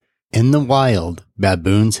In the wild,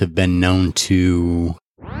 baboons have been known to...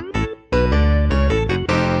 Are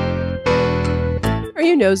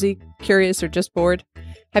you nosy, curious, or just bored?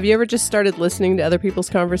 Have you ever just started listening to other people's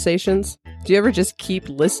conversations? Do you ever just keep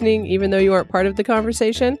listening even though you aren't part of the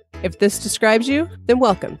conversation? If this describes you, then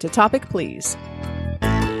welcome to Topic Please.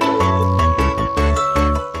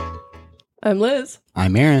 I'm Liz.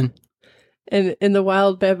 I'm Aaron. And in the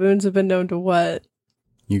wild, baboons have been known to what?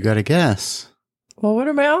 You gotta guess. Well, what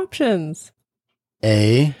are my options?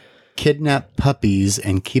 A. Kidnap puppies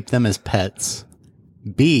and keep them as pets.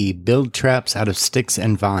 B. Build traps out of sticks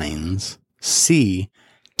and vines. C.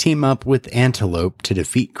 Team up with antelope to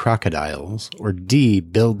defeat crocodiles. Or D.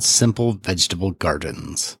 Build simple vegetable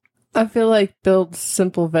gardens. I feel like build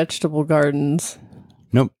simple vegetable gardens.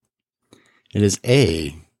 Nope. It is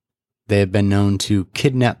A. They have been known to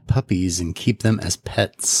kidnap puppies and keep them as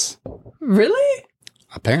pets. Really?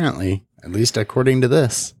 Apparently, at least according to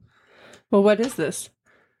this. Well, what is this?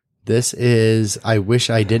 This is I Wish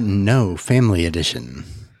I Didn't Know Family Edition.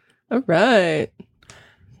 All right.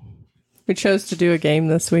 We chose to do a game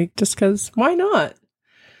this week just because why not?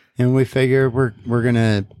 And we figure we're going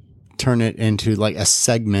to turn it into like a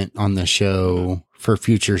segment on the show for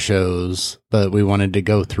future shows. But we wanted to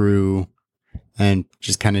go through and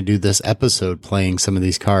just kind of do this episode playing some of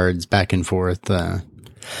these cards back and forth.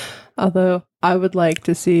 Although I would like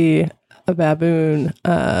to see a baboon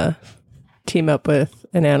team up with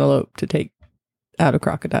an antelope to take out a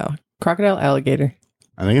crocodile. Crocodile, alligator.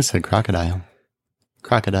 I think it's a crocodile.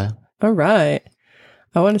 Crocodile. All right.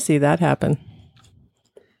 I want to see that happen.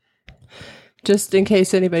 Just in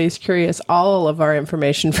case anybody's curious, all of our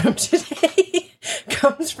information from today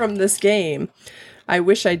comes from this game. I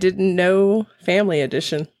Wish I Didn't Know Family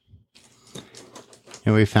Edition.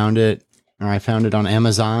 And we found it, or I found it on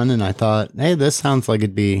Amazon, and I thought, hey, this sounds like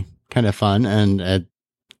it'd be kind of fun. And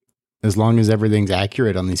as long as everything's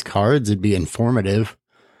accurate on these cards, it'd be informative.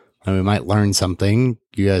 And we might learn something.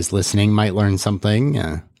 You guys listening might learn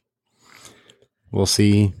something. We'll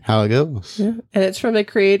see how it goes. Yeah. And it's from the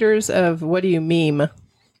creators of What Do You Meme?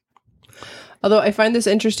 Although I find this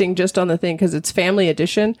interesting just on the thing because it's family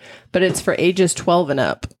edition, but it's for ages 12 and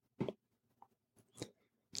up.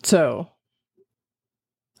 So.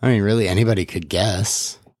 I mean, really, anybody could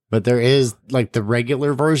guess. But there is, like, the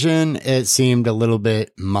regular version, it seemed a little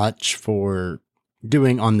bit much for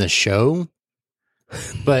doing on the show.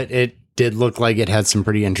 But it did look like it had some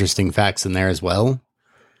pretty interesting facts in there as well.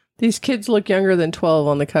 These kids look younger than 12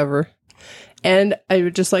 on the cover. And I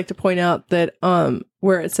would just like to point out that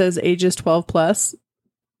where it says ages 12 plus,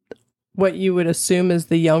 what you would assume is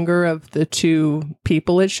the younger of the two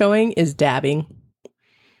people it's showing is dabbing.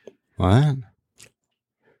 What?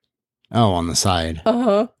 Oh, on the side.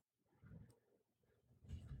 Uh-huh.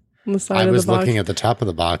 On the side I of was the box. looking at the top of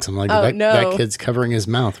the box. I'm like, Oh, that kid's covering his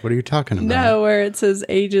mouth. What are you talking about? No, where it says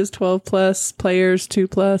ages 12 plus, players 2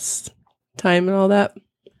 plus, time and all that.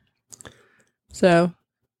 So,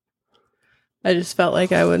 I just felt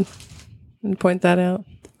like I would point that out.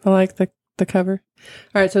 I like the cover.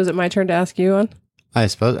 All right, so is it my turn to ask you one? I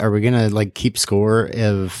suppose. Are we going to like keep score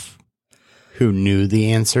of who knew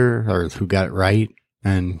the answer or who got it right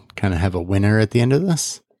and kind of have a winner at the end of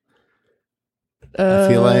this? I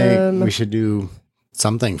feel like we should do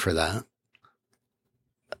something for that.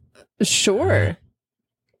 Sure.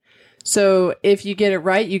 So if you get it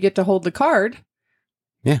right, you get to hold the card.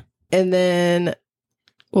 Yeah. And then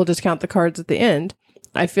we'll just count the cards at the end.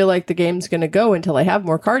 I feel like the game's going to go until I have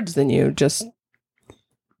more cards than you, just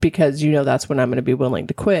because you know that's when I'm going to be willing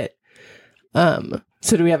to quit. So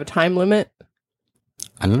do we have a time limit?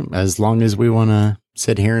 I don't know. As long as we want to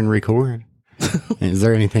sit here and record. Is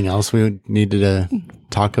there anything else we needed to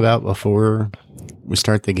talk about before we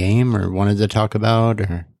start the game or wanted to talk about?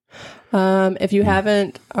 Or if you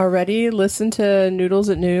haven't already, listen to Noodles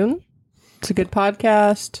at Noon. It's a good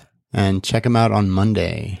podcast. And check them out on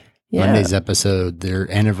Monday. Yeah. Monday's episode, their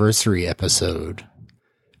anniversary episode.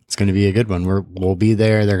 It's going to be a good one. We'll be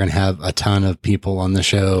there. They're going to have a ton of people on the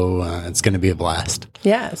show. It's going to be a blast.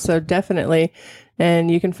 Yeah, so definitely.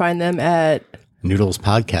 And you can find them at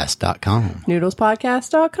noodlespodcast.com.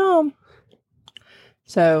 noodlespodcast.com.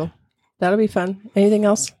 So that'll be fun. Anything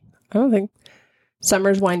else? I don't think.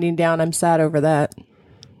 Summer's winding down. I'm sad over that.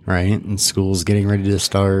 Right. And school's getting ready to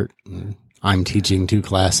start. I'm teaching 2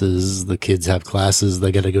 classes. The kids have classes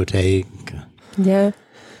they got to go take. Yeah.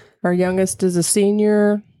 Our youngest is a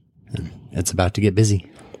senior. And it's about to get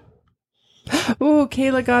busy. Oh,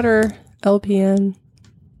 Kayla got her LPN.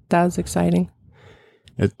 That was exciting.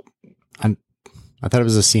 I thought it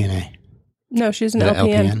was a CNA. No, she's an The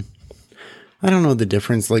LPN. I don't know the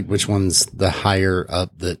difference, like which one's the higher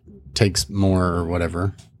up that takes more or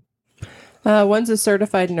whatever. One's a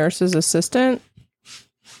certified nurse's assistant,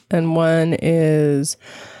 and one is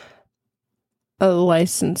a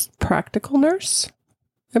licensed practical nurse,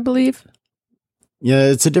 I believe. Yeah,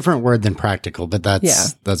 it's a different word than practical, but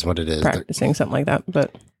that's what it is. Practicing, something like that.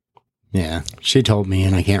 But yeah, she told me,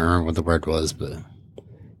 and I can't remember what the word was, but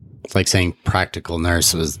it's like saying practical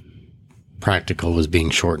nurse was being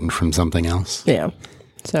shortened from something else. Yeah.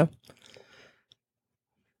 So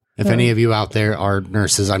if any of you out there are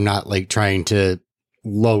nurses, I'm not like trying to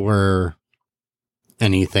lower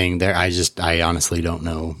anything there. I honestly don't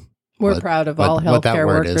know. We're proud of all healthcare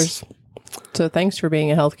workers. So thanks for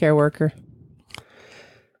being a healthcare worker.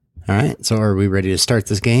 All right. So are we ready to start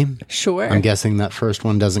this game? Sure. I'm guessing that first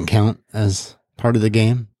one doesn't count as part of the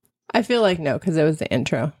game. I feel like no, because it was the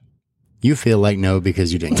intro. You feel like no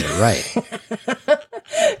because you didn't get it right.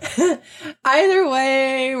 Either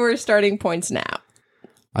way, we're starting points now.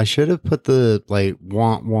 I should have put the like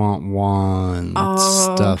want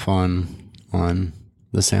stuff on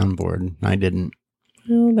the soundboard. I didn't.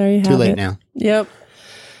 Well, there you have it. Too late now. Yep.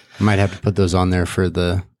 I might have to put those on there for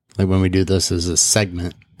the like when we do this as a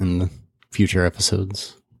segment in the future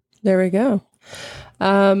episodes. There we go.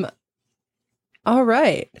 All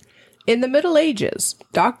right. In the Middle Ages,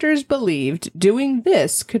 doctors believed doing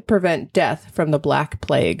this could prevent death from the Black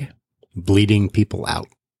Plague. Bleeding people out.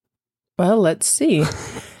 Well, let's see.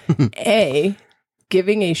 A,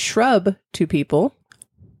 giving a shrub to people.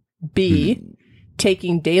 B,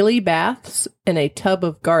 taking daily baths in a tub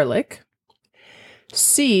of garlic.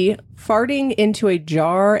 C, farting into a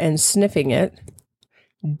jar and sniffing it.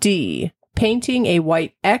 D, painting a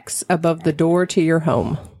white X above the door to your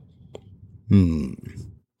home.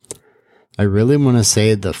 I really want to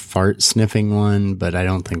say the fart sniffing one, but I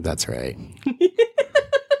don't think that's right.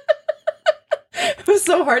 It was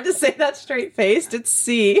so hard to say that straight faced. It's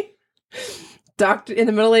C. In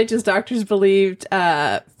the Middle Ages, doctors believed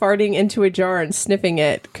farting into a jar and sniffing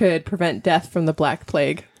it could prevent death from the Black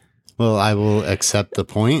Plague. Well, I will accept the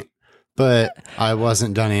point, but I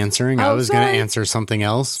wasn't done answering. I was going to answer something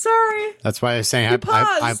else. Sorry. That's why I was saying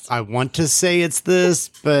I want to say it's this,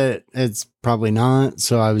 but it's probably not.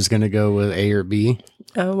 So I was going to go with A or B.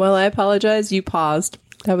 Oh, well, I apologize. You paused.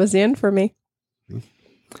 That was the end for me.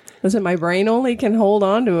 Listen, my brain only can hold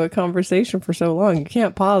on to a conversation for so long. You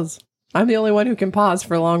can't pause. I'm the only one who can pause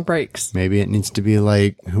for long breaks. Maybe it needs to be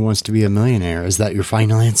like, Who Wants to Be a Millionaire? Is that your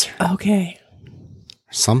final answer? Okay.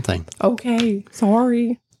 Something. Okay.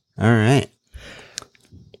 Sorry. All right.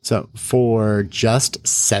 So for just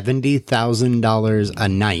 $70,000 a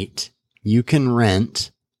night, you can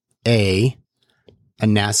rent A,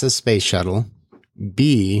 NASA space shuttle,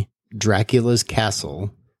 B, Dracula's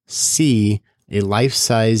castle, C, a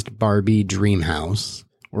life-sized Barbie dream house,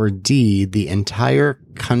 or D, the entire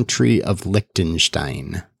country of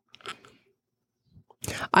Liechtenstein.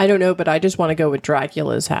 I don't know, but I just want to go with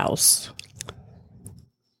Dracula's house.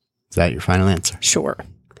 Is that your final answer? Sure.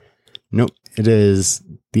 Nope. It is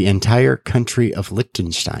the entire country of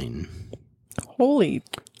Liechtenstein. Holy.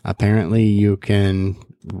 Apparently, you can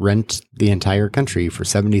rent the entire country for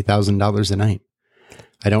 $70,000 a night.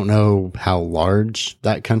 I don't know how large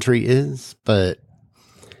that country is, but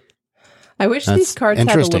I wish these cards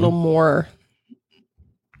had a little more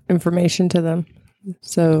information to them.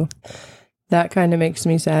 So that kind of makes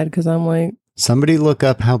me sad because I'm like, somebody look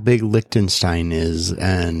up how big Liechtenstein is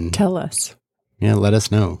and tell us. Yeah, let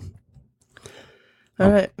us know.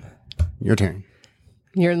 All right. Your turn.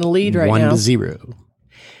 You're in the lead right now. 1-0.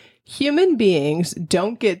 Human beings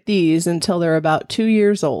don't get these until they're about 2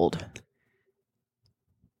 years old.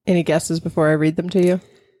 Any guesses before I read them to you?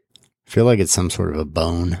 I feel like it's some sort of a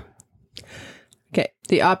bone. Okay.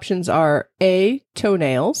 The options are A,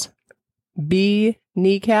 toenails, B,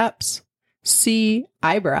 kneecaps, C,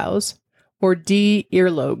 eyebrows, or D,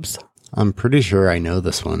 earlobes. I'm pretty sure I know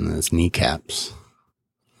this one is kneecaps.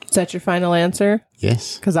 Is that your final answer?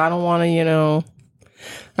 Yes. Because I don't want to, All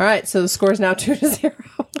right. So the score is now 2-0.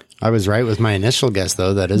 I was right with my initial guess,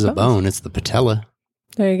 though. That is a bone. It's the patella.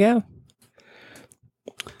 There you go.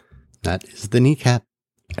 That is the kneecap.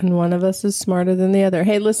 And one of us is smarter than the other.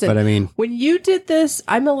 Hey, listen. But I mean, when you did this,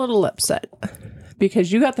 I'm a little upset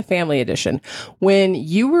because you got the family edition. When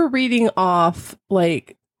you were reading off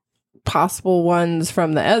like possible ones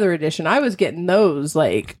from the other edition, I was getting those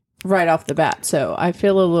like right off the bat. So I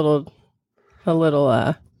feel a little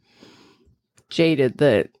jaded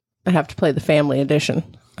that I have to play the family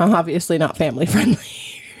edition. I'm obviously not family friendly.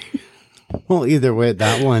 Well, either way,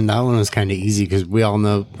 that one was kind of easy because we all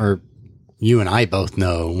know, or you and I both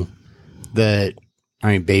know that,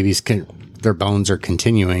 babies can their bones are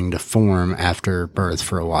continuing to form after birth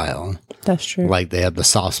for a while. That's true. Like they have the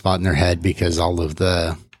soft spot in their head because all of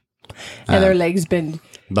the and their legs bend.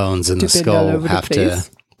 bones in the bend all skull over the have to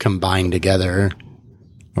face. combine together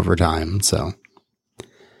over time. So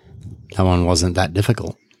that one wasn't that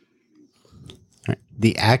difficult. All right.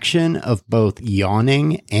 The action of both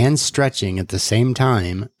yawning and stretching at the same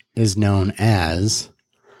time is known as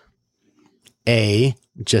A,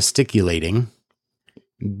 gesticulating,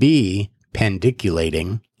 B,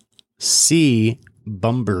 pendiculating, C,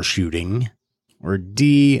 bumbershooting, or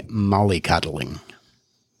D, mollycoddling.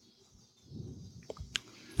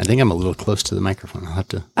 I think I'm a little close to the microphone. I'll have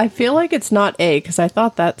to... I feel like it's not A because I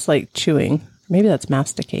thought that's like chewing. Maybe that's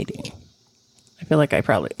masticating. I feel like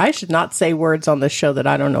I should not say words on this show that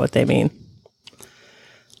I don't know what they mean.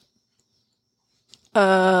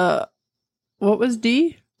 What was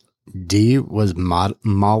D? D was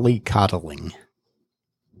mollycoddling.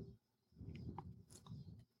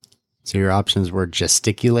 So your options were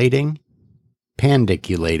gesticulating,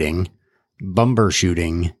 pandiculating,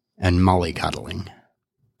 bumbershooting, and mollycoddling.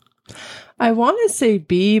 I want to say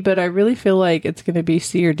B, but I really feel like it's going to be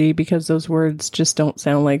C or D because those words just don't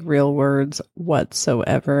sound like real words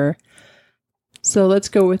whatsoever. So let's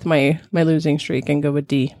go with my losing streak and go with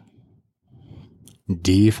D.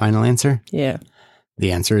 D, final answer? Yeah.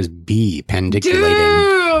 The answer is B, pendiculating.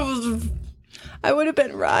 Dude, I would have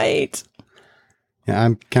been right. Yeah,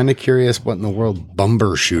 I'm kind of curious what in the world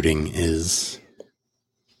bumbershooting is.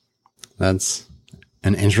 That's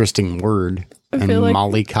an interesting word. And feel like-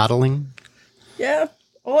 mollycoddling? Yeah.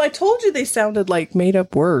 Well, I told you they sounded like made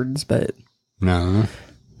up words, but... No.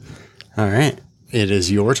 All right. It is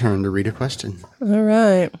your turn to read a question. All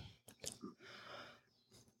right.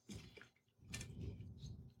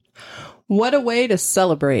 What a way to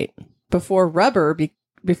celebrate. Before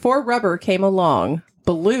rubber came along,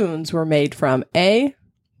 balloons were made from A.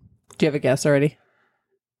 Do you have a guess already?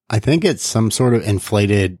 I think it's some sort of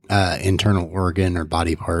inflated internal organ or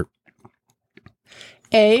body part.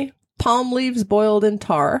 A. Palm leaves boiled in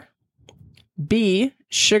tar. B.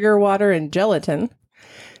 Sugar, water, and gelatin.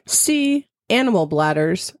 C. Animal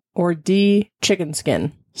bladders. Or D. Chicken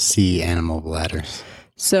skin. C, animal bladders.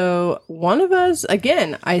 So one of us,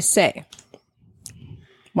 again, I say,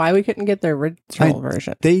 why we couldn't get the original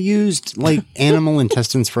version. They used like animal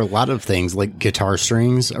intestines for a lot of things, like guitar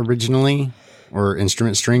strings originally, or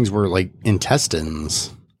instrument strings were like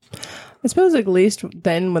intestines. I suppose at least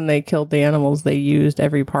then when they killed the animals, they used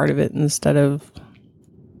every part of it instead of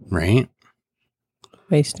Right?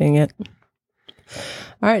 wasting it.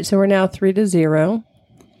 All right, so we're now 3-0.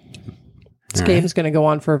 This All game's going to go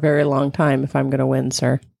on for a very long time if I'm going to win,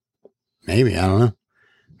 sir. Maybe, I don't know.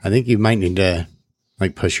 I think you might need to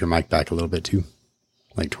like push your mic back a little bit too,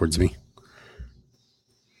 like towards me.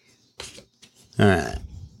 All right.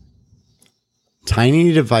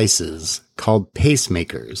 Tiny devices called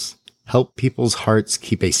pacemakers help people's hearts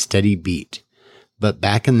keep a steady beat. But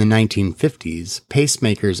back in the 1950s,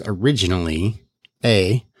 pacemakers originally,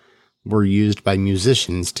 A, were used by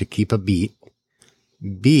musicians to keep a beat,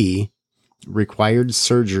 B, required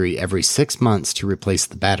surgery every 6 months to replace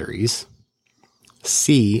the batteries,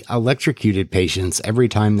 C, electrocuted patients every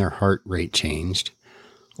time their heart rate changed,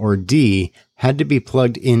 or D, had to be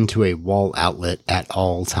plugged into a wall outlet at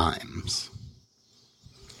all times.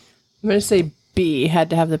 I'm going to say B,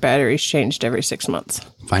 had to have the batteries changed every 6 months.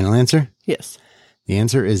 Final answer? Yes. The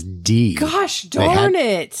answer is D. Gosh darn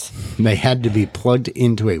it. They had to be plugged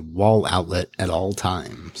into a wall outlet at all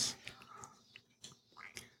times.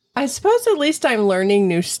 I suppose at least I'm learning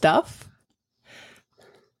new stuff.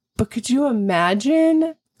 But could you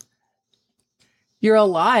imagine? You're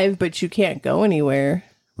alive, but you can't go anywhere.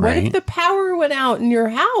 What if Right. the power went out in your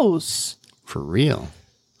house? For real.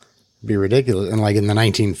 It'd be ridiculous. And like in the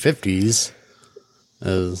 1950s,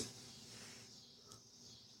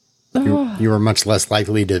 you were much less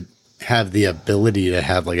likely to have the ability to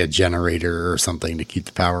have like a generator or something to keep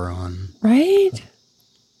the power on. Right?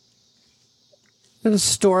 If a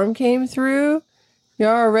storm came through, you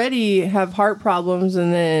already have heart problems,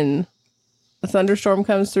 and then a thunderstorm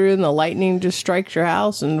comes through and the lightning just strikes your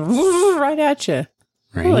house and right at you.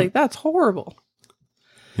 Right? You're like, that's horrible.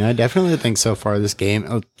 Yeah, I definitely think so far this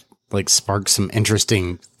game like sparked some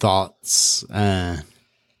interesting thoughts. And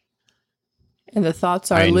the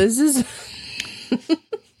thoughts are I- Liz's.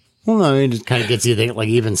 Well, no, it just kind of gets you thinking, like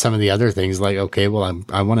even some of the other things, like, okay, well,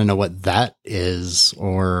 I want to know what that is,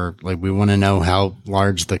 or like we want to know how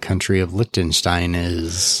large the country of Liechtenstein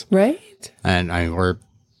is, Right? and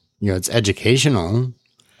it's educational,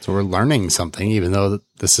 so we're learning something, even though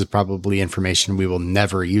this is probably information we will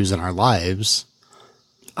never use in our lives.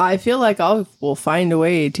 I feel like we'll find a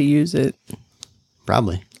way to use it.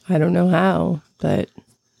 Probably. I don't know how, but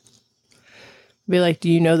be like, do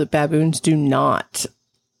you know that baboons do not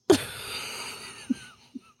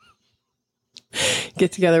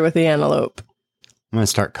get together with the antelope? I'm going to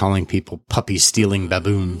start calling people puppy stealing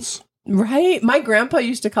baboons. Right? My grandpa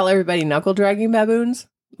used to call everybody knuckle dragging baboons.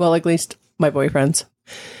 Well, at least my boyfriends.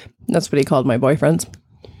 That's what he called my boyfriends.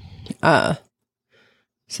 So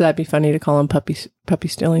that'd be funny to call them puppy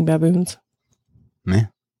stealing baboons. Yeah.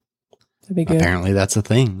 That'd be good. Apparently that's a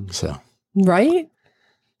thing, so. Right?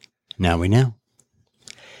 Now we know.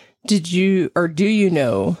 Do you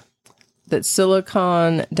know that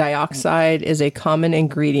silicon dioxide is a common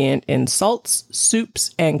ingredient in salts,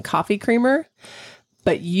 soups, and coffee creamer?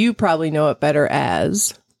 But you probably know it better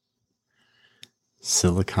as...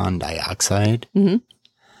 Silicon dioxide? Mm-hmm.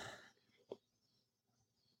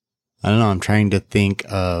 I don't know. I'm trying to think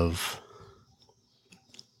of...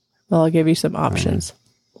 Well, I'll give you some options.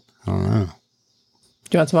 I don't know. Do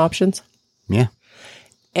you want some options? Yeah.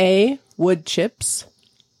 A, wood chips.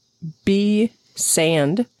 B,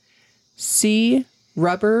 sand. C,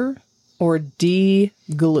 rubber. Or D,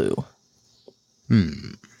 glue.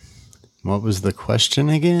 What was the question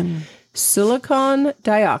again? Silicon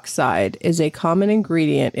dioxide is a common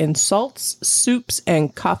ingredient in salts, soups,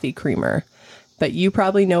 and coffee creamer, but you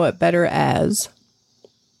probably know it better as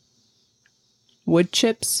wood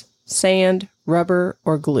chips, sand, rubber,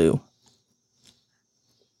 or glue.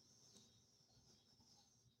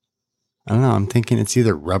 I don't know. I'm thinking it's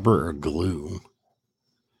either rubber or glue.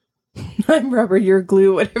 I'm rubber, you're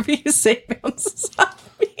glue. Whatever you say bounces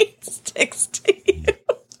off me, it sticks to you.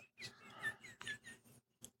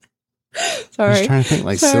 Sorry. I'm just trying to think,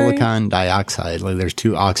 like, Sorry. silicon dioxide. Like, there's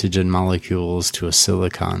 2 oxygen molecules to a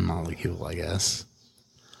silicon molecule, I guess.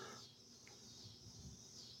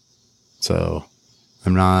 So,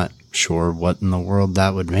 I'm not sure what in the world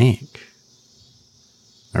that would make.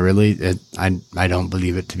 I don't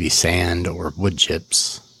believe it to be sand or wood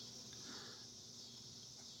chips.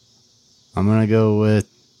 I'm going to go with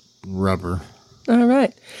rubber. All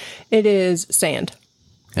right. It is sand.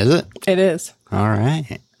 Is it? It is. All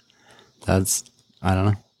right. I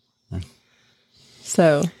don't know.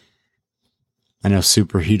 So, I know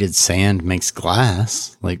superheated sand makes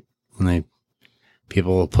glass. Like when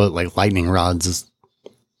people will put like lightning rods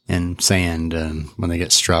in sand, and when they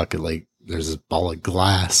get struck, there's this ball of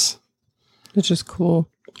glass. which is cool.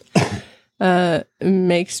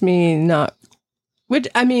 Makes me not, which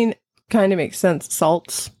I mean, kind of makes sense.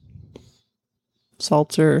 Salts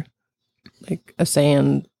are like a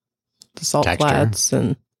sand, the salt Texture. flats,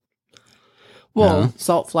 and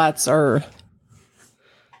salt flats are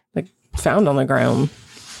like found on the ground.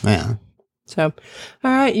 Yeah. So,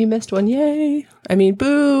 all right, you missed one. Yay. I mean,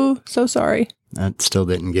 boo. So sorry. That still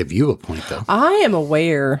didn't give you a point, though. I am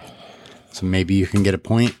aware. So maybe you can get a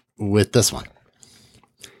point with this one.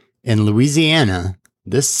 In Louisiana,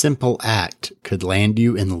 this simple act could land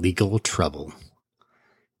you in legal trouble.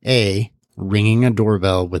 A, ringing a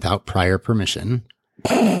doorbell without prior permission.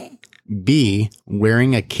 B,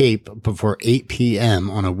 wearing a cape before 8 p.m.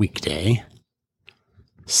 on a weekday.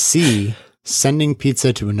 C, sending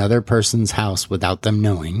pizza to another person's house without them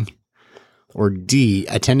knowing. Or D,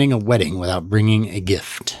 attending a wedding without bringing a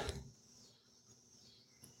gift.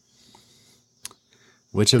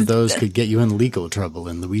 Which of those could get you in legal trouble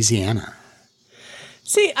in Louisiana?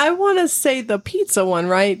 See, I want to say the pizza one,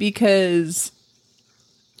 right? Because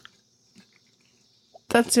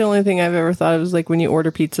that's the only thing I've ever thought of, is like when you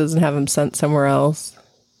order pizzas and have them sent somewhere else,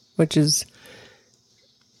 which is,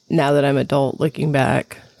 now that I'm adult looking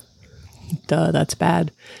back, duh, that's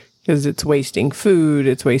bad because it's wasting food,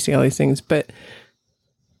 it's wasting all these things. But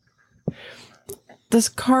this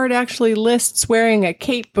card actually lists wearing a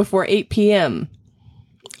cape before 8 p.m.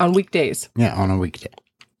 on weekdays. Yeah, on a weekday.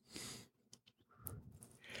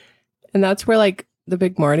 And that's where like the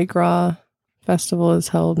big Mardi Gras festival is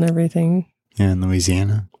held and everything. Yeah, in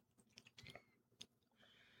Louisiana.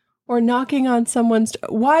 Or knocking on someone's...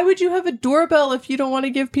 Why would you have a doorbell if you don't want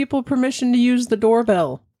to give people permission to use the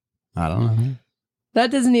doorbell? I don't know.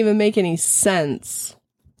 That doesn't even make any sense.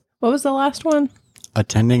 What was the last one?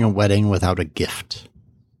 Attending a wedding without a gift.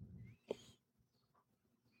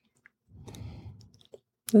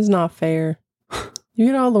 This is not fair. You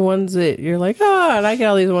get all the ones that you're like, oh, and I get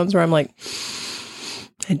all these ones where I'm like,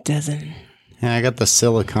 it doesn't. Yeah, I got the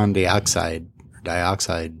silicon dioxide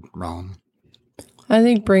wrong. I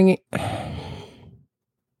think bringing... I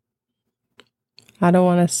don't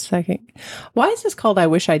want to second... Why is this called I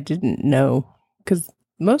Wish I Didn't Know? Because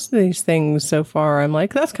most of these things so far, I'm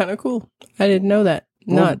like, that's kind of cool. I didn't know that.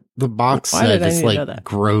 Not the box why said did I it's need to know like that?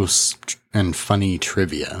 gross and funny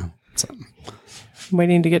trivia. So,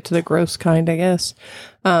 waiting to get to the gross kind, I guess.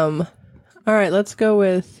 All right, let's go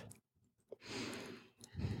with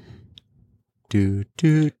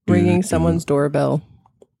ringing someone's doorbell.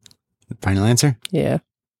 Final answer? Yeah.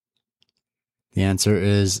 The answer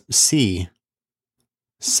is C.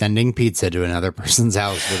 Sending pizza to another person's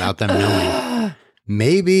house without them knowing.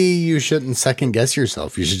 Maybe you shouldn't second guess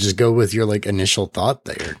yourself. You should just go with your like initial thought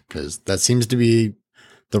there, because that seems to be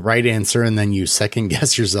the right answer, and then you second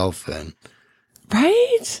guess yourself and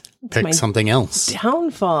Right? pick something else.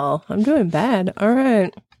 Downfall. I'm doing bad. All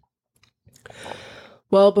right.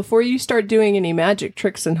 Well, before you start doing any magic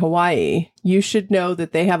tricks in Hawaii, you should know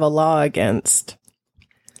that they have a law against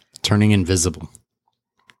Turning invisible.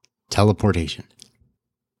 Teleportation.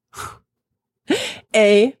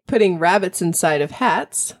 A, putting rabbits inside of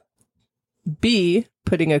hats, B,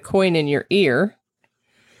 putting a coin in your ear,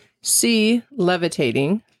 C,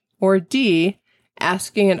 levitating, or D,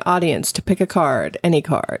 asking an audience to pick a card, any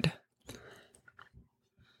card.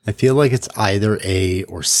 I feel like it's either A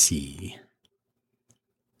or C.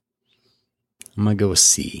 I'm going to go with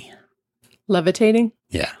C. Levitating?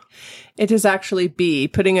 Yeah. It is actually B,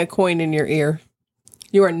 putting a coin in your ear.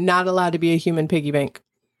 You are not allowed to be a human piggy bank.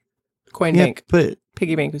 Coin bank. But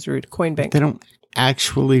Piggy bank was rude. Coin bank. they don't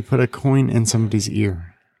actually put a coin in somebody's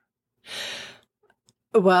ear.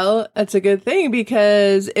 Well, that's a good thing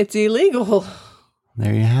because it's illegal.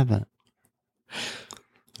 There you have it.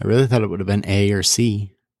 I really thought it would have been A or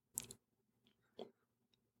C.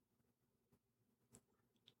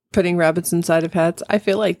 Putting rabbits inside of hats. I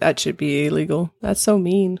feel like that should be illegal. That's so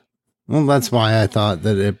mean. Well, that's why I thought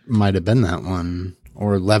that it might have been that one.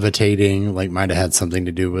 Or levitating, like might have had something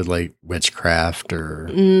to do with like witchcraft or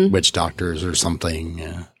witch doctors or something.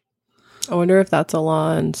 Yeah. I wonder if that's a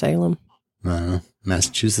law in Salem.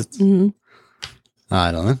 Massachusetts. Mm-hmm.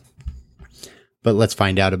 I don't know. But let's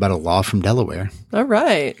find out about a law from Delaware. All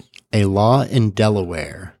right. A law in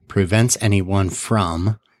Delaware prevents anyone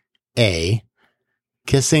from A,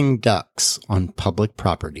 kissing ducks on public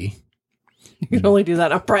property. You can only do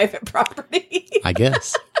that on private property. I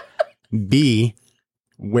guess. B,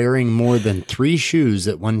 wearing more than 3 shoes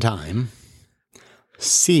at one time.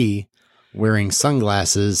 C, wearing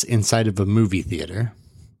sunglasses inside of a movie theater.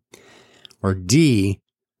 Or D,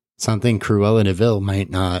 something Cruella de Vil might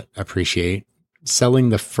not appreciate, selling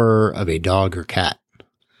the fur of a dog or cat.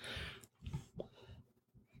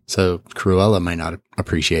 So Cruella might not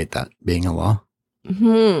appreciate that being a law.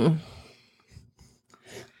 Hmm.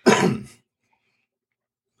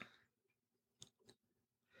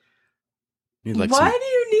 Why do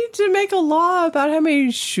you need to make a law about how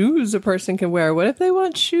many shoes a person can wear? What if they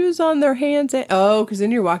want shoes on their hands? Oh, because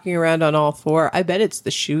then you're walking around on all 4. I bet it's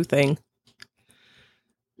the shoe thing.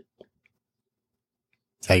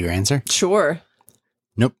 Is that your answer? Sure.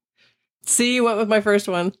 Nope. C, went with my first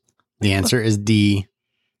one. The answer is D,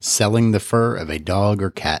 selling the fur of a dog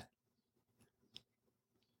or cat.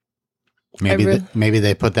 Maybe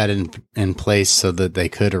they put that in place so that they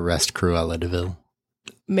could arrest Cruella de Vil.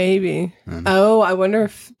 Maybe. Oh, I wonder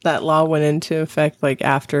if that law went into effect like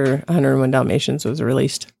after 101 Dalmatians was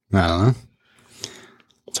released. I don't know.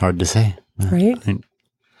 It's hard to say. Right? I don't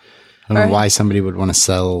know why somebody would want to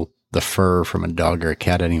sell the fur from a dog or a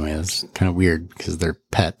cat anyway. It's kind of weird because they're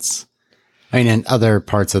pets. I mean, in other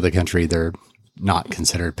parts of the country, they're not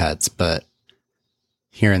considered pets, but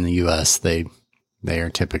here in the U.S., they are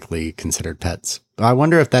typically considered pets. But I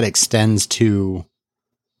wonder if that extends to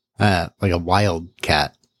like a wild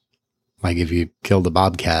cat. Like if you killed a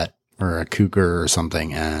bobcat or a cougar or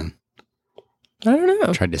something and I don't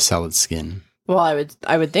know. tried to sell its skin. Well,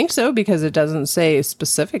 I would think so because it doesn't say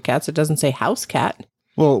specific cats. It doesn't say house cat.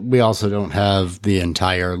 Well, we also don't have the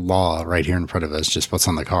entire law right here in front of us, just what's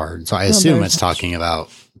on the card. So I assume it's talking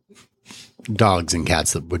about dogs and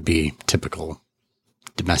cats that would be typical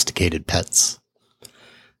domesticated pets.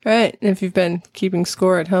 Right. And if you've been keeping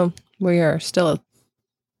score at home, we are still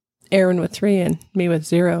Aaron with 3 and me with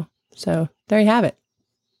 0. So there you have it.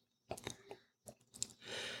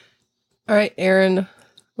 All right, Aaron,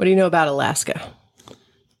 what do you know about Alaska?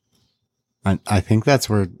 I think that's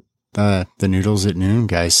where the Noodles at Noon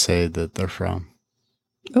guys say that they're from.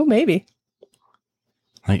 Oh, maybe.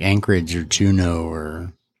 Like Anchorage or Juneau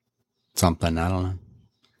or something. I don't know.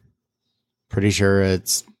 Pretty sure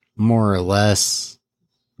it's more or less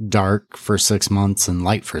dark for 6 months and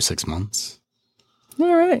light for 6 months.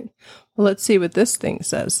 All right. Well, let's see what this thing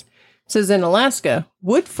says. It says in Alaska,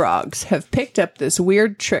 wood frogs have picked up this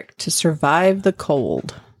weird trick to survive the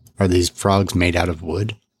cold. Are these frogs made out of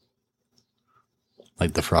wood?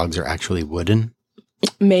 Like the frogs are actually wooden?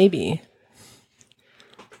 Maybe.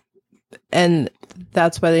 And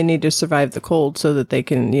that's why they need to survive the cold so that they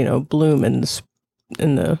can, bloom in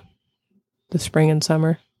the spring and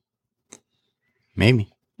summer.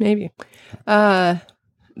 Maybe. They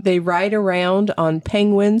ride around on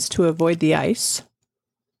penguins to avoid the ice.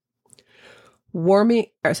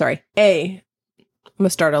 A. I'm going to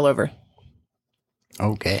start all over.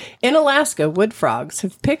 Okay. In Alaska, wood frogs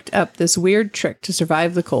have picked up this weird trick to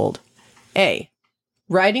survive the cold. A.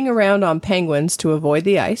 Riding around on penguins to avoid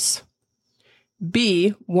the ice.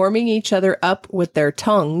 B. Warming each other up with their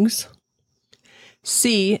tongues.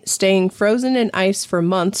 C. Staying frozen in ice for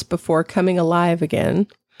months before coming alive again.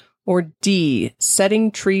 Or D.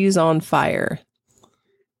 Setting trees on fire.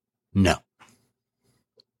 No.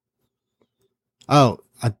 Oh,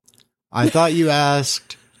 I thought you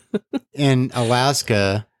asked in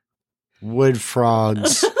Alaska, wood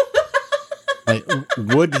frogs, like,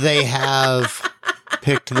 would they have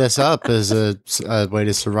picked this up as a way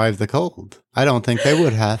to survive the cold? I don't think they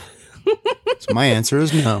would have. So my answer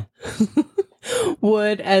is no.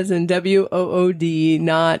 Would as in WOOD,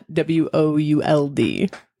 not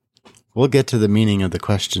WOULD. We'll get to the meaning of the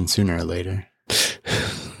question sooner or later.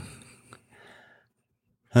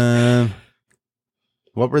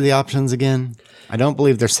 What were the options again? I don't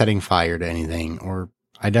believe they're setting fire to anything, or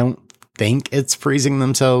I don't think it's freezing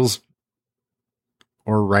themselves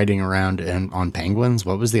or riding around on penguins.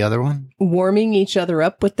 What was the other one? Warming each other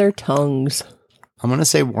up with their tongues. I'm going to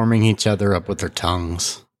say warming each other up with their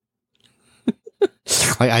tongues.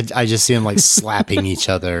 Like I just see them like slapping each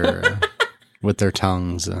other with their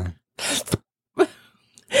tongues.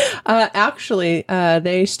 Actually,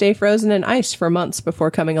 they stay frozen in ice for months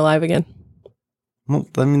before coming alive again. Well,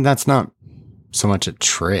 I mean, that's not so much a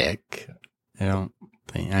trick. I don't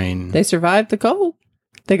think, I mean... They survive the cold.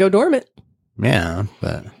 They go dormant. Yeah,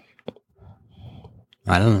 but...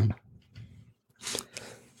 I don't know.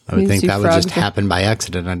 I would think that would just happen by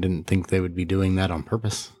accident. I didn't think they would be doing that on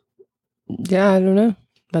purpose. Yeah, I don't know.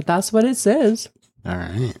 But that's what it says. All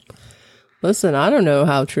right. Listen, I don't know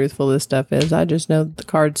how truthful this stuff is. I just know the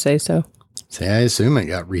cards say so. See, I assume it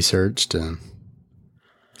got researched.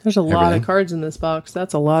 There's a lot of cards in this box.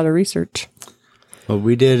 That's a lot of research. Well,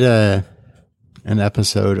 we did an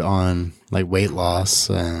episode on like weight loss,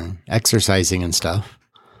 exercising and stuff.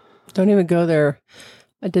 Don't even go there.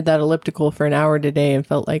 I did that elliptical for an hour today and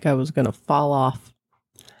felt like I was going to fall off.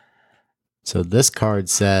 So this card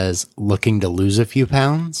says, looking to lose a few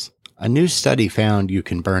pounds? A new study found you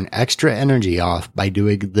can burn extra energy off by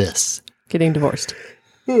doing this. Getting divorced.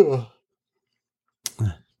 No?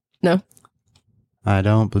 I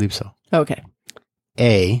don't believe so. Okay.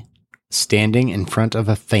 A, standing in front of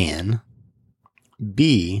a fan.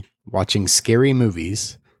 B, watching scary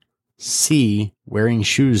movies. C, wearing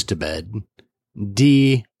shoes to bed.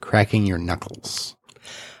 D, cracking your knuckles.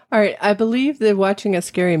 All right. I believe that watching a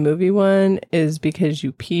scary movie one is because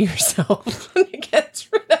you pee yourself and it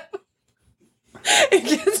gets rid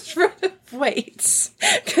of weights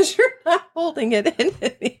because you're not holding it in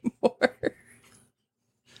anymore.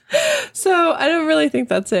 So I don't really think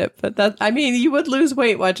that's it, but you would lose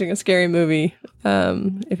weight watching a scary movie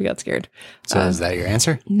if you got scared. So is that your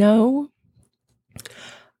answer? No.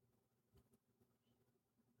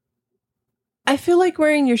 I feel like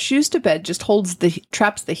wearing your shoes to bed just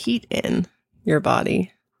traps the heat in your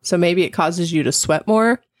body. So maybe it causes you to sweat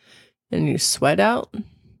more and you sweat out.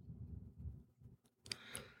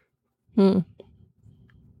 What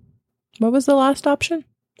was the last option?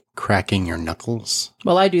 Cracking your knuckles.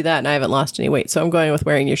 Well, I do that and I haven't lost any weight, so I'm going with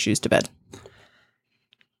wearing your shoes to bed.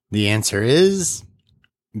 The answer is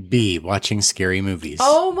B, watching scary movies.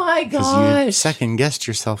 Oh my gosh. Because you second-guessed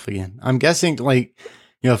yourself again. I'm guessing,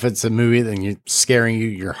 if it's a movie, then you're scaring you,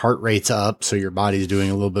 your heart rate's up, so your body's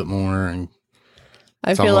doing a little bit more. And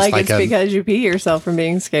I feel like it's because you pee yourself from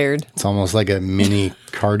being scared. It's almost like a mini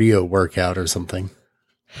cardio workout or something.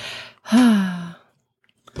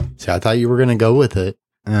 See, I thought you were going to go with it,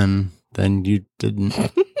 and then you didn't.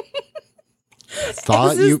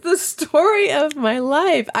 This is the story of my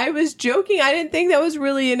life. I was joking. I didn't think that was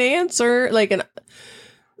really an answer.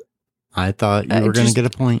 I thought you were going to get a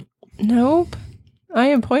point. Nope. I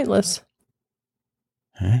am pointless.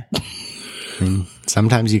 Huh? I mean,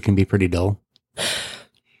 sometimes you can be pretty dull.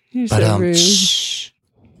 You're so rude. Shh.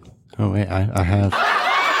 Oh, wait. I have...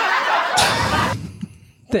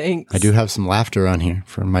 Thanks. I do have some laughter on here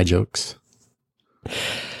for my jokes.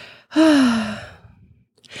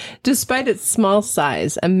 Despite its small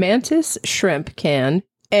size, a mantis shrimp can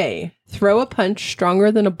A, throw a punch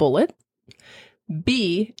stronger than a bullet.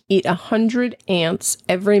 B, eat 100 ants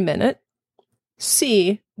every minute.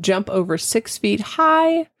 C, jump over 6 feet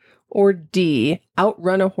high, or D,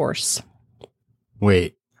 outrun a horse?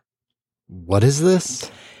 Wait, what is this?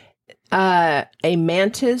 A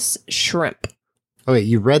mantis shrimp. Oh, wait,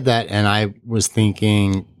 you read that, and I was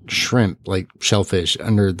thinking shrimp, like shellfish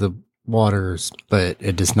under the waters, but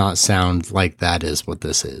it does not sound like that is what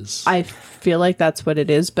this is. I feel like that's what it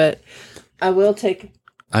is, but I will take...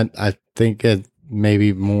 I think it may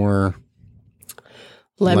be more...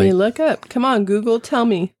 Let me look up. Come on, Google, tell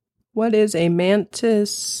me. What is a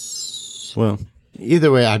mantis? Well,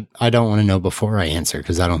 either way, I don't want to know before I answer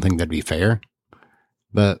because I don't think that'd be fair.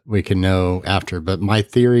 But we can know after. But my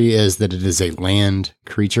theory is that it is a land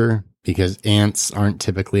creature because ants aren't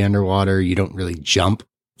typically underwater. You don't really jump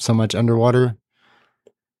so much underwater.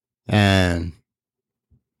 And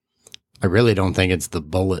I really don't think it's the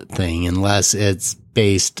bullet thing unless it's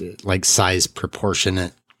based like size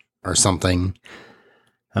proportionate or something.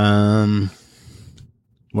 What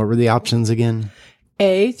were the options again?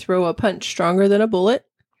 A, throw a punch stronger than a bullet.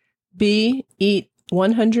 B, eat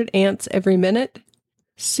 100 ants every minute.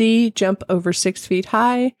 C, jump over 6 feet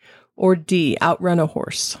high. Or D, outrun a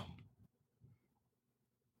horse.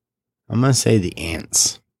 I'm going to say the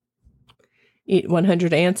ants. Eat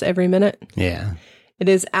 100 ants every minute? Yeah. It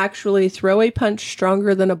is actually throw a punch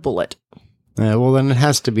stronger than a bullet. Well, then it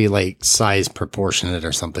has to be like size proportionate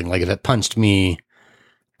or something. Like if it punched me,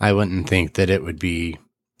 I wouldn't think that it would be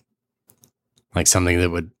like something that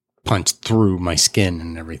would punch through my skin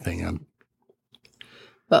and everything.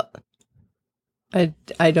 Well, I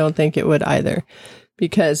don't think it would either,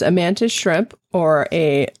 because a mantis shrimp or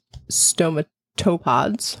a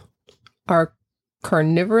stomatopods are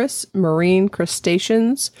carnivorous marine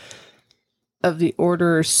crustaceans of the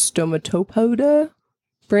order Stomatopoda,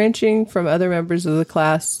 branching from other members of the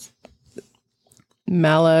class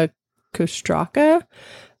Malacostraca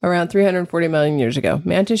around 340 million years ago.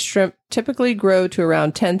 Mantis shrimp typically grow to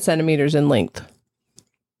around 10 centimeters in length,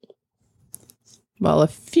 while a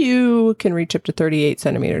few can reach up to 38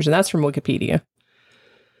 centimeters, and that's from Wikipedia.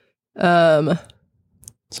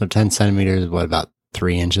 So 10 centimeters, what, about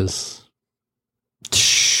 3 inches?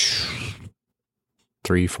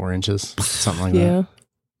 3-4 inches? Something like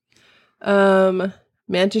that.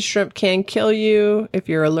 Mantis shrimp can kill you if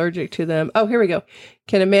you're allergic to them. Oh, here we go.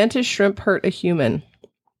 Can a mantis shrimp hurt a human?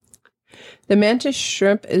 The mantis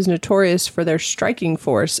shrimp is notorious for their striking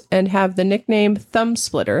force and have the nickname thumb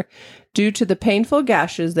splitter due to the painful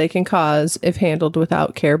gashes they can cause if handled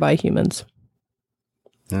without care by humans.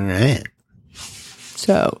 All right.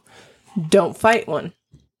 So, don't fight one.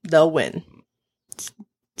 They'll win.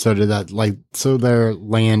 So did that, like, so they're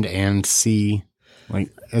land and sea. Like,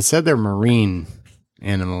 it said they're marine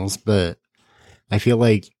animals, but I feel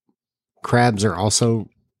like crabs are also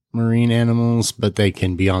marine animals, but they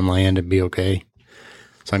can be on land and be okay.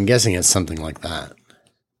 So I'm guessing it's something like that.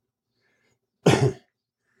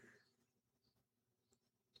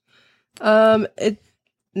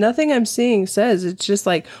 Nothing I'm seeing says. It's just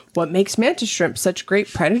like, what makes mantis shrimp such great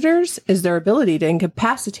predators is their ability to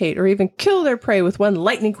incapacitate or even kill their prey with one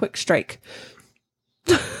lightning quick strike.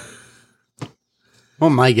 Well,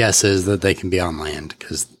 my guess is that they can be on land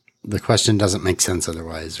because the question doesn't make sense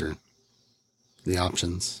otherwise, or the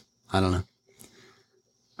options. I don't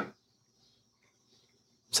know.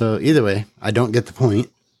 So either way, I don't get the point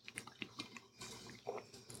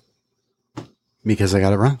because I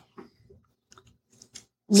got it wrong.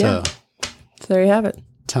 Yeah. So there you have it.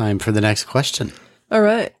 Time for the next question. All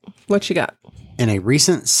right. What you got? In a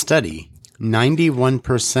recent study,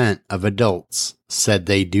 91% of adults said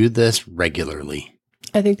they do this regularly.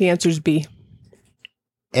 I think the answer is B.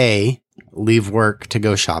 A, leave work to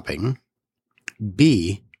go shopping.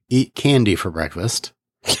 B, eat candy for breakfast.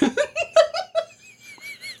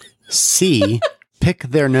 C, pick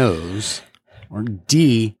their nose. Or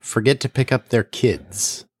D, forget to pick up their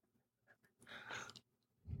kids.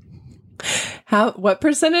 What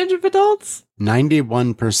percentage of adults?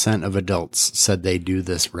 91% of adults said they do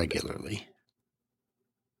this regularly.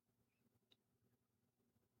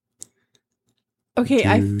 Okay,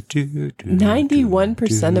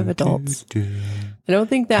 91% of adults. I don't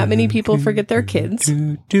think that many people forget their kids.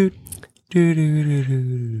 I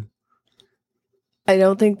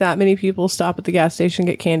don't think that many people stop at the gas station and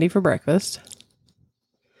get candy for breakfast.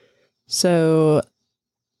 So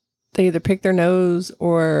they either pick their nose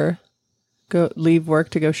or leave work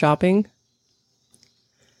to go shopping.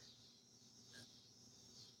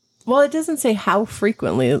 Well, it doesn't say how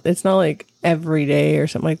frequently. It's not like every day or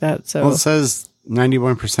something like that. So well, it says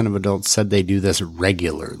 91% of adults said they do this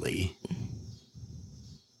regularly.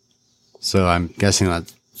 So I'm guessing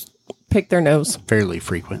that's pick their nose. Fairly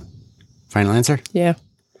frequent. Final answer? Yeah.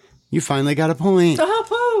 You finally got a point.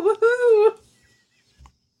 Oh,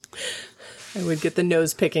 woohoo! I would get the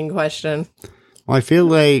nose picking question. Well, I feel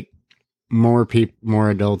like more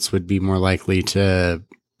adults would be more likely to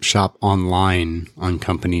shop online on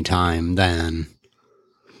company time than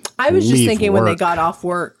I was just leave thinking when they work. got off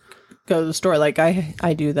work, go to the store. Like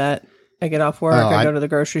I do that. I get off work, I go to the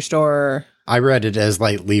grocery store. I read it as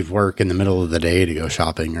like leave work in the middle of the day to go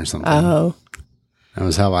shopping or something. Oh. That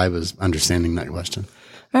was how I was understanding that question.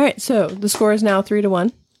 All right, so the score is now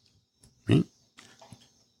 3-1. Right?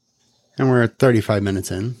 And we're at 35 minutes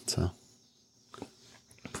in, so.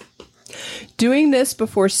 Doing this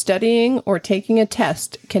before studying or taking a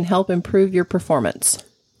test can help improve your performance.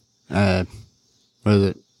 What is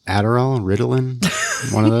it? Adderall?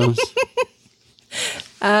 Ritalin? One of those?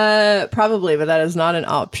 Probably, but that is not an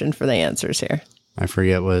option for the answers here. I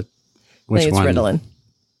forget which I think it's one. Ritalin.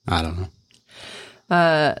 I don't know.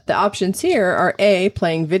 The options here are A,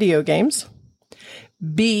 playing video games,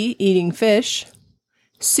 B, eating fish,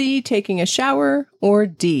 C, taking a shower, or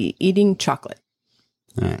D, eating chocolate.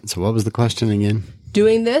 All right, so what was the question again?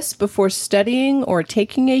 Doing this before studying or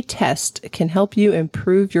taking a test can help you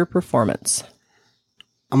improve your performance.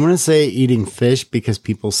 I'm going to say eating fish because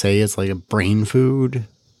people say it's like a brain food,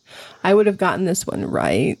 I would have gotten this one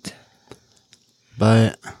right.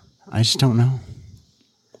 but I just don't know.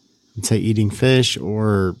 I'd say eating fish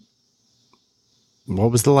or what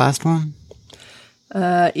was the last one?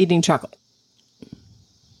 Eating chocolate.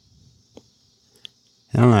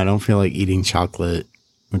 I don't know. I don't feel like eating chocolate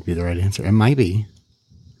would be the right answer. It might be.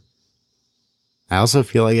 I also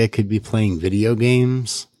feel like I could be playing video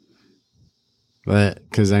games. But,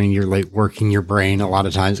 because, I mean, you're like working your brain a lot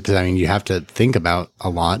of times. Because, I mean, you have to think about a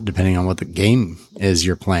lot depending on what the game is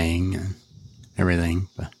you're playing and everything.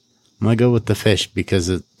 But I'm going to go with the fish because,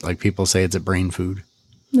 it, like people say, it's a brain food.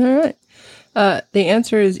 All right. The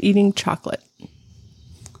answer is eating chocolate.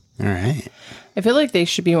 All right. I feel like they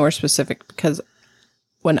should be more specific because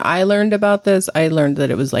when I learned about this, I learned that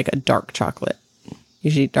it was like a dark chocolate.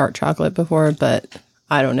 Usually dark chocolate before, but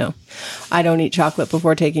I don't know. I don't eat chocolate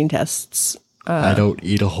before taking tests. I don't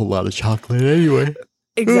eat a whole lot of chocolate anyway.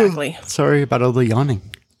 Exactly. Sorry about all the yawning.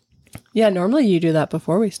 Yeah, normally you do that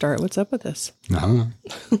before we start. What's up with this? No.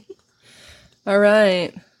 All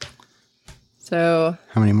right. So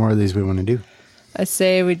How many more of these we want to do? I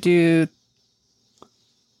say we do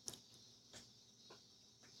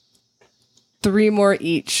 3 more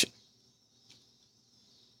each,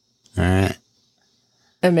 All right.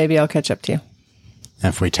 and maybe I'll catch up to you.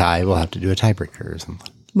 And if we tie, we'll have to do a tiebreaker or something.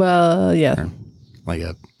 Well, yeah. Or like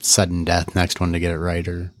a sudden death next one to get it right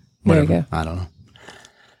or There you whatever. go. I don't know.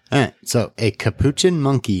 All right. So a capuchin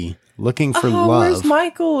monkey looking for Oh, love. where's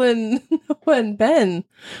Michael and Ben?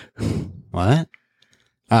 What?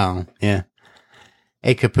 Oh, yeah.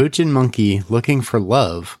 A capuchin monkey looking for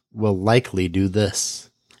love will likely do this.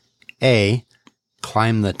 A,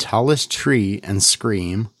 climb the tallest tree and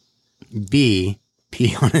scream. B,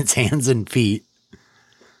 pee on its hands and feet.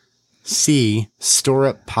 C, store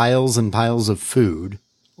up piles and piles of food.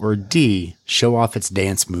 Or D, show off its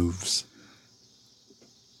dance moves.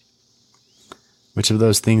 Which of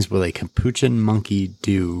those things will a capuchin monkey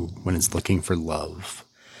do when it's looking for love?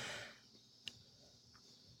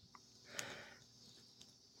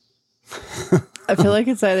 I feel like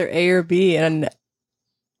it's either A or B, and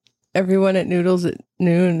everyone at Noodles at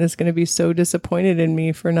Noon is going to be so disappointed in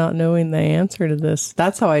me for not knowing the answer to this.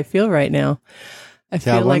 That's how I feel right now. I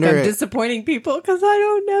Yeah, I feel like I'm wonder- disappointing people because I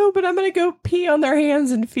don't know, but I'm going to go pee on their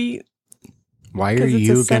hands and feet. Why are 'Cause it's a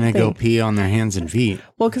you set going to go thing. pee on their hands and feet?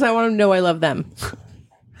 Well, because I want them to know I love them.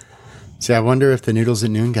 See, I wonder if the Noodles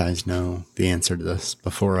at Noon guys know the answer to this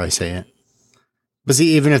before I say it. But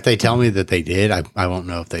see, even if they tell me that they did, I won't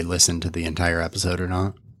know if they listened to the entire episode or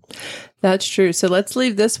not. That's true. So let's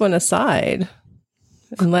leave this one aside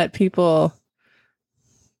and let people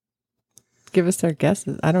give us their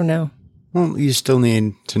guesses. I don't know. Well, you still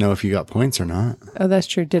need to know if you got points or not. Oh, that's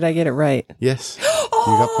true. Did I get it right? Yes. Oh,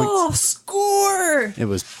 got points. score! It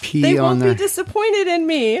was P They on won't there. be disappointed in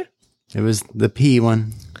me. It was the P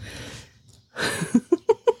one.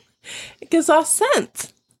 It gives off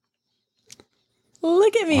scent.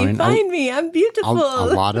 Look at me. I mean, Find me. I'm beautiful.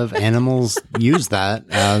 A lot of animals use that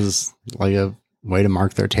as like a way to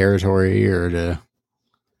mark their territory or to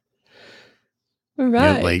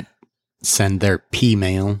right. like send their P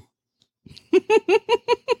mail.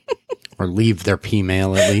 Or leave their P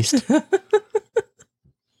mail at least.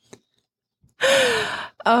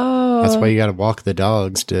 Oh. That's why you got to walk the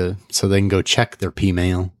dogs so they can go check their P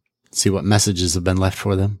mail, see what messages have been left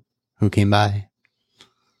for them, who came by.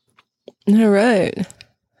 All right.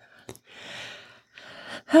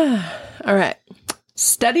 All right.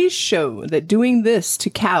 Studies show that doing this to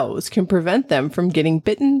cows can prevent them from getting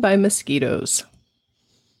bitten by mosquitoes.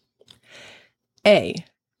 A.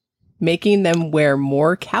 Making them wear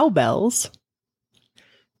more cowbells.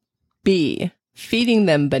 B. Feeding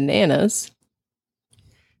them bananas.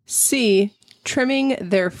 C. Trimming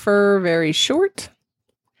their fur very short.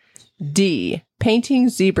 D. Painting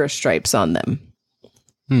zebra stripes on them.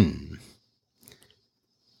 I'm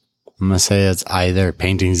going to say it's either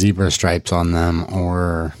painting zebra stripes on them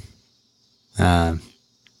or, what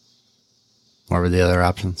were the other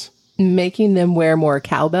options? Making them wear more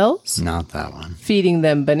cowbells. Not that one. Feeding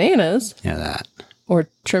them bananas. Yeah, that. Or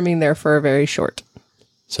trimming their fur very short.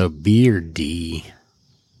 So B or D?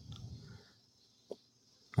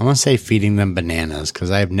 I want to say feeding them bananas because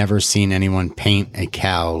I have never seen anyone paint a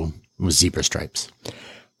cow with zebra stripes.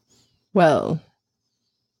 Well,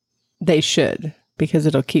 they should, because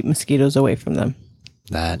it'll keep mosquitoes away from them.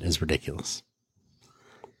 That is ridiculous.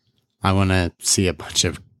 I want to see a bunch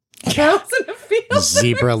of Cows in a field.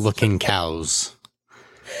 zebra-looking cows.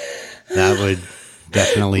 That would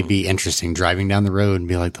definitely be interesting. Driving down the road and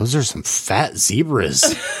be like, those are some fat zebras.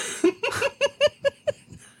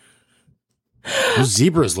 Those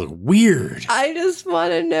zebras look weird. I just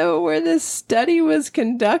want to know where this study was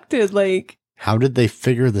conducted. Like, how did they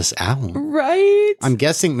figure this out? right? I'm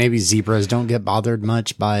guessing maybe zebras don't get bothered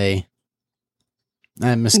much by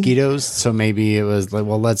mosquitoes. So maybe it was like,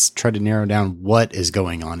 well, let's try to narrow down what is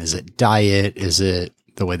going on. Is it diet? Is it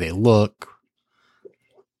the way they look?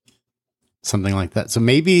 Something like that. So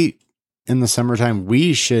maybe in the summertime,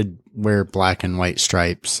 we should wear black and white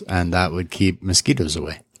stripes and that would keep mosquitoes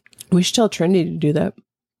away. We should tell Trinity to do that.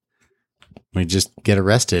 We just get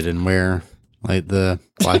arrested and wear like the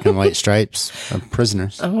black and white stripes of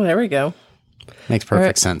prisoners. Oh, there we go. Makes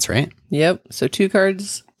perfect sense, right? Yep. So 2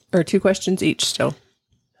 questions each still.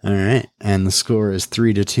 All right. And the score is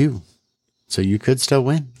 3-2. So you could still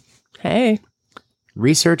win. Hey.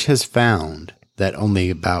 Research has found that only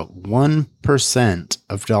about 1%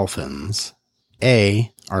 of dolphins,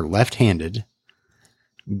 A, are left-handed,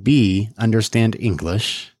 B, understand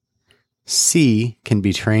English, C, can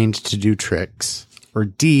be trained to do tricks, or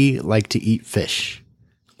D, like to eat fish.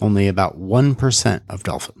 Only about 1% of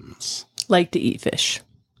dolphins. Like to eat fish.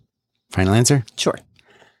 Final answer? Sure.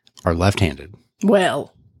 Are left-handed.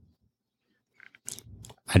 Well,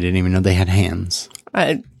 I didn't even know they had hands.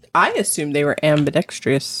 I assumed they were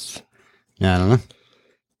ambidextrous. Yeah, I don't know.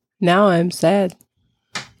 Now I'm sad.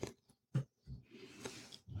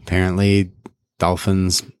 Apparently,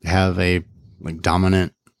 dolphins have a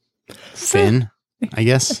dominant fin, I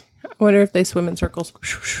guess. I wonder if they swim in circles.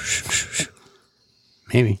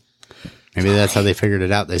 Maybe that's how they figured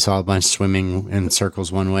it out. They saw a bunch swimming in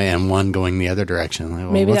circles one way and one going the other direction. Like,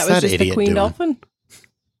 well, Maybe what's that was just the idiot queen doing? dolphin.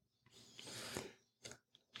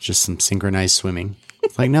 Just some synchronized swimming.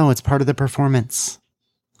 It's like, no, it's part of the performance.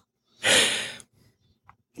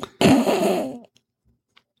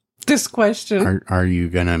 This question. Are you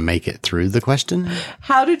going to make it through the question?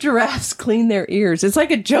 How do giraffes clean their ears? It's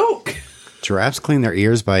like a joke. Giraffes clean their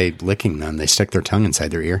ears by licking them. They stick their tongue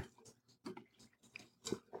inside their ear.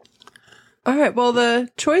 All right. Well, the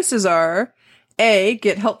choices are A,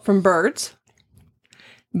 get help from birds.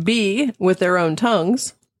 B, with their own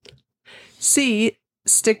tongues. C,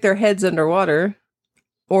 stick their heads underwater.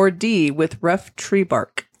 Or D, with rough tree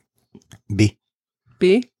bark. B.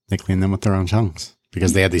 B? They clean them with their own tongues.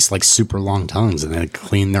 Because they have these super long tongues and they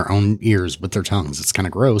clean their own ears with their tongues. It's kind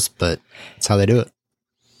of gross, but it's how they do it.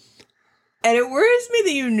 And it worries me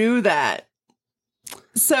that you knew that.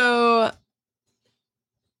 So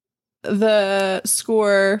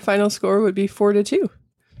the final score would be 4-2. Oh,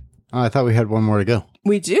 I thought we had one more to go.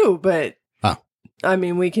 We do, but I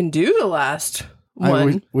mean, we can do the last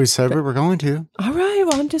one. We said we were going to. All right.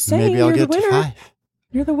 Well, I'm just saying, Maybe I'll you're get the to winner. 5.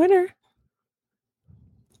 You're the winner.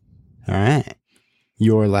 All right.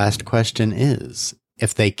 Your last question is,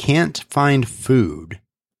 if they can't find food,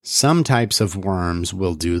 some types of worms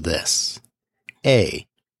will do this. A,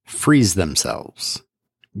 freeze themselves.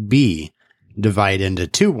 B, divide into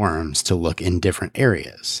 2 worms to look in different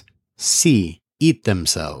areas. C, eat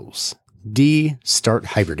themselves. D, start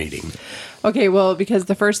hibernating. Okay, well, because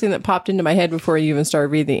the first thing that popped into my head before you even started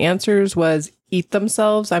reading the answers was eat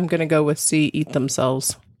themselves, I'm going to go with C, eat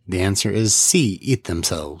themselves. The answer is C, eat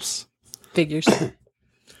themselves. Figures.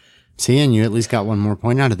 See, and you at least got one more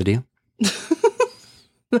point out of the deal.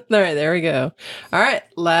 All right, there we go. All right,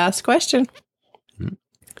 last question.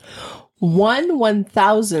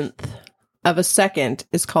 1/1000th of a second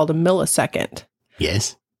is called a millisecond.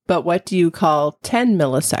 Yes. But what do you call 10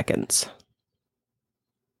 milliseconds?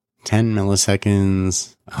 10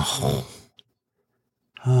 milliseconds. Oh.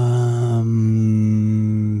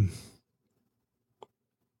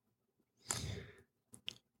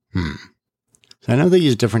 So I know they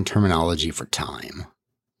use different terminology for time.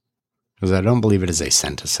 Because I don't believe it is a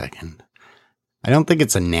centisecond. I don't think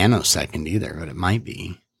it's a nanosecond either, but it might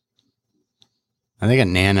be. I think a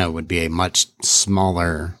nano would be a much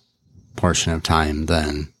smaller portion of time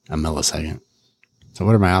than a millisecond. So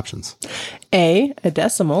what are my options? A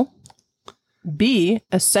decimal. B,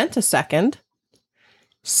 a centisecond.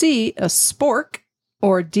 C, a spork.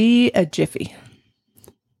 Or D, a jiffy.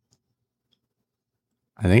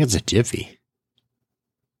 I think it's a jiffy.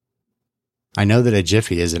 I know that a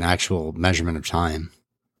jiffy is an actual measurement of time.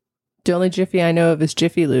 The only jiffy I know of is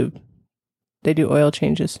Jiffy Lube. They do oil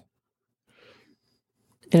changes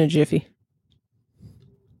in a jiffy.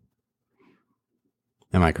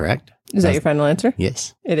 Am I correct? Is that your final answer?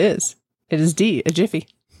 Yes. It is. It is D, a jiffy.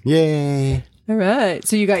 Yay. All right.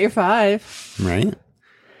 So you got your 5. Right.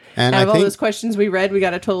 And Out I of all think, those questions we read, we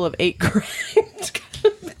got a total of 8 correct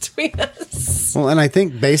between us. well, and I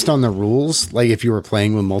think based on the rules, like if you were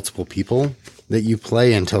playing with multiple people, that you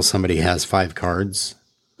play until somebody has 5 cards.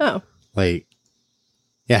 Oh. Like,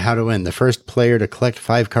 yeah, how to win. The first player to collect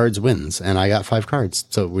 5 cards wins, and I got 5 cards.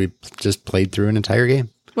 So we just played through an entire game.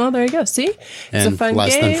 Well, there you go. See? It's a fun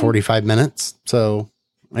less game. than 45 minutes. So,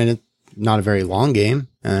 and it's not a very long game,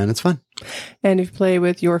 and it's fun. And if you play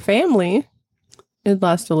with your family, it'd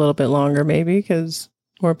last a little bit longer maybe because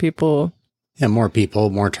more people. Yeah, more people,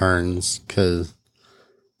 more turns, because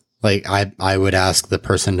like I would ask the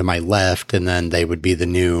person to my left, and then they would be the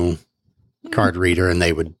new card reader, and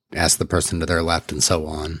they would ask the person to their left, and so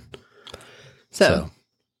on. So,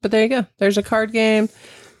 but there you go. There's a card game.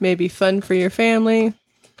 Maybe fun for your family.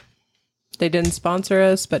 They didn't sponsor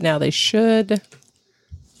us, but now they should.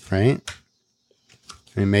 Right?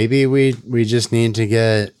 And maybe we just need to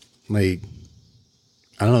get, like,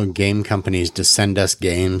 I don't know, game companies to send us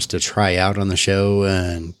games to try out on the show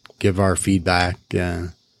and give our feedback. Right?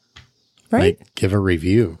 Like, give a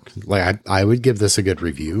review. Like, I would give this a good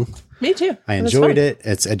review. Me too. I enjoyed it.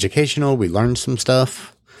 It's educational. We learned some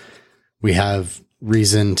stuff. We have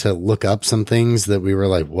reason to look up some things that we were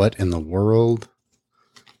like, what in the world?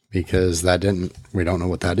 Because we don't know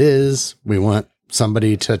what that is. We want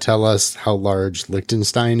somebody to tell us how large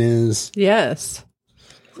Liechtenstein is. Yes.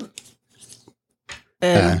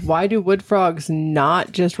 And why do wood frogs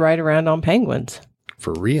not just ride around on penguins?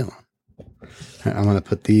 For real. I'm going to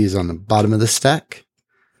put these on the bottom of the stack.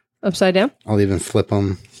 Upside down? I'll even flip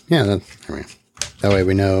them. Yeah, that way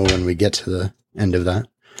we know when we get to the end of that.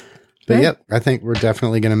 But yep, I think we're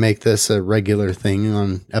definitely going to make this a regular thing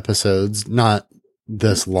on episodes. Not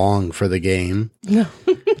this long for the game. No.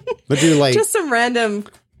 But do like just some random,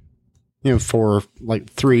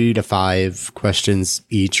 3 to 5 questions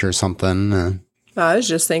each or something. I was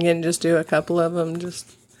just thinking just do a couple of them just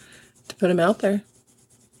to put them out there.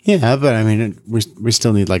 Yeah, but I mean, we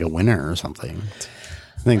still need like a winner or something.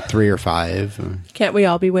 I think 3 or 5. Can't we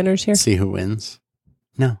all be winners here? See who wins.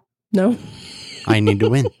 No. I need to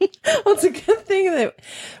win. Well, it's a good thing that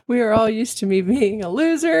we are all used to me being a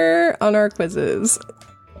loser on our quizzes.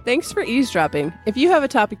 Thanks for eavesdropping. If you have a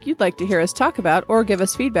topic you'd like to hear us talk about or give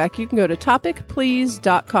us feedback, you can go to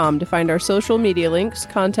topicplease.com to find our social media links,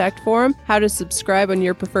 contact form, how to subscribe on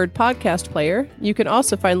your preferred podcast player. You can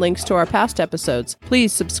also find links to our past episodes.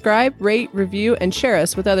 Please subscribe, rate, review, and share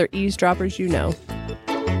us with other eavesdroppers you know.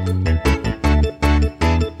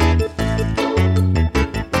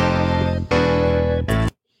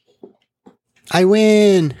 I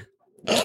win!